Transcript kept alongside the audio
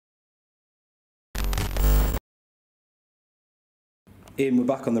Ian, we're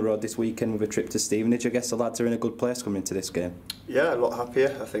back on the road this weekend with a trip to Stevenage. I guess the lads are in a good place coming into this game. Yeah, a lot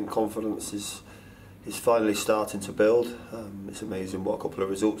happier. I think confidence is finally starting to build. It's amazing what a couple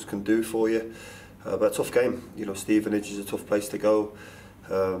of results can do for you. But a tough game. You know, Stevenage is a tough place to go.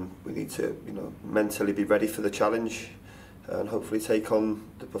 We need to, mentally be ready for the challenge and hopefully take on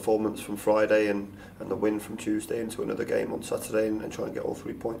the performance from Friday and the win from Tuesday into another game on Saturday and try and get all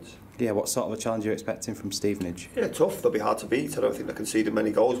 3 points. Yeah, what sort of a challenge are you expecting from Stevenage? Yeah, tough. They'll be hard to beat. I don't think they're conceding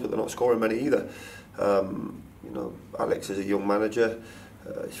many goals, but they're not scoring many either. Alex is a young manager,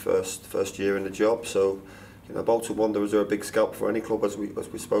 his first year in the job, so Bolton Wanderers are a big scalp for any club, as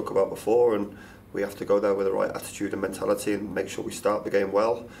we spoke about before, and we have to go there with the right attitude and mentality and make sure we start the game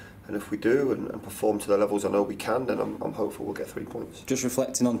well. And if we do and perform to the levels I know we can, then I'm hopeful we'll get 3 points. Just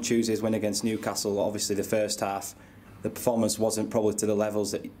reflecting on Tuesday's win against Newcastle, obviously the first half, the performance wasn't probably to the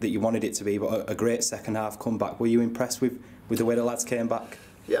levels that you wanted it to be, but a great second half comeback. Were you impressed with the way the lads came back?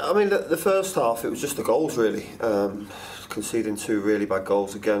 Yeah, I mean, the first half, it was just the goals really. Conceding 2 really bad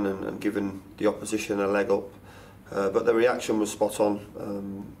goals again and giving the opposition a leg up. But the reaction was spot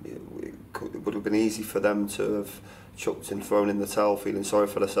on. It would have been easy for them to have chucked and thrown in the towel, feeling sorry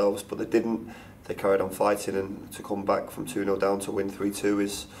for themselves, but they didn't. They carried on fighting, and to come back from 2-0 down to win 3-2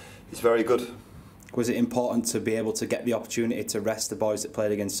 is very good. Was it important to be able to get the opportunity to rest the boys that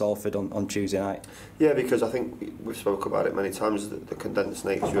played against Salford on Tuesday night? Yeah, because I think we've spoke about it many times, that the condensed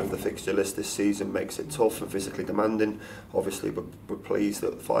nature of the fixture list this season makes it tough and physically demanding. Obviously, we're pleased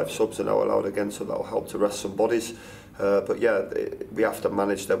that 5 subs are now allowed again, so that will help to rest some bodies. But yeah, we have to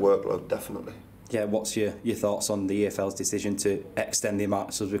manage their workload, definitely. Yeah, what's your thoughts on the EFL's decision to extend the amount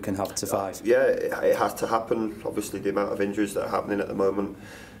of subs we can have to 5? Yeah, it has to happen. Obviously, the amount of injuries that are happening at the moment,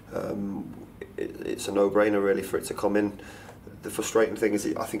 it's a no-brainer really for it to come in. The frustrating thing is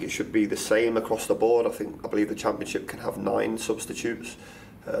I think it should be the same across the board. I believe the Championship can have 9 substitutes.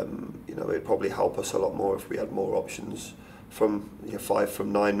 It'd probably help us a lot more if we had more options from 5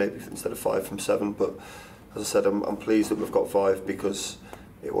 from 9 maybe instead of 5 from 7. But as I said, I'm pleased that we've got 5 because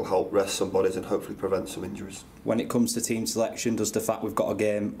it will help rest some bodies and hopefully prevent some injuries. When it comes to team selection, does the fact we've got a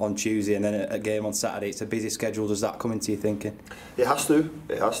game on Tuesday and then a game on Saturday, it's a busy schedule, does that come into your thinking? It has to,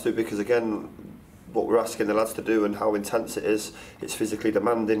 because again, what we're asking the lads to do and how intense it is, it's physically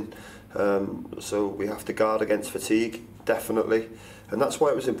demanding, so we have to guard against fatigue, definitely. And that's why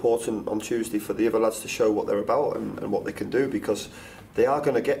it was important on Tuesday for the other lads to show what they're about and what they can do, because they are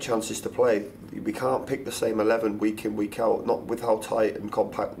going to get chances to play. We can't pick the same 11 week in, week out, not with how tight and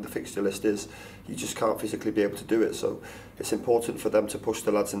compact the fixture list is. You just can't physically be able to do it. So it's important for them to push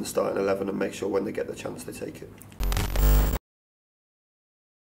the lads in the starting 11 and make sure when they get the chance they take it.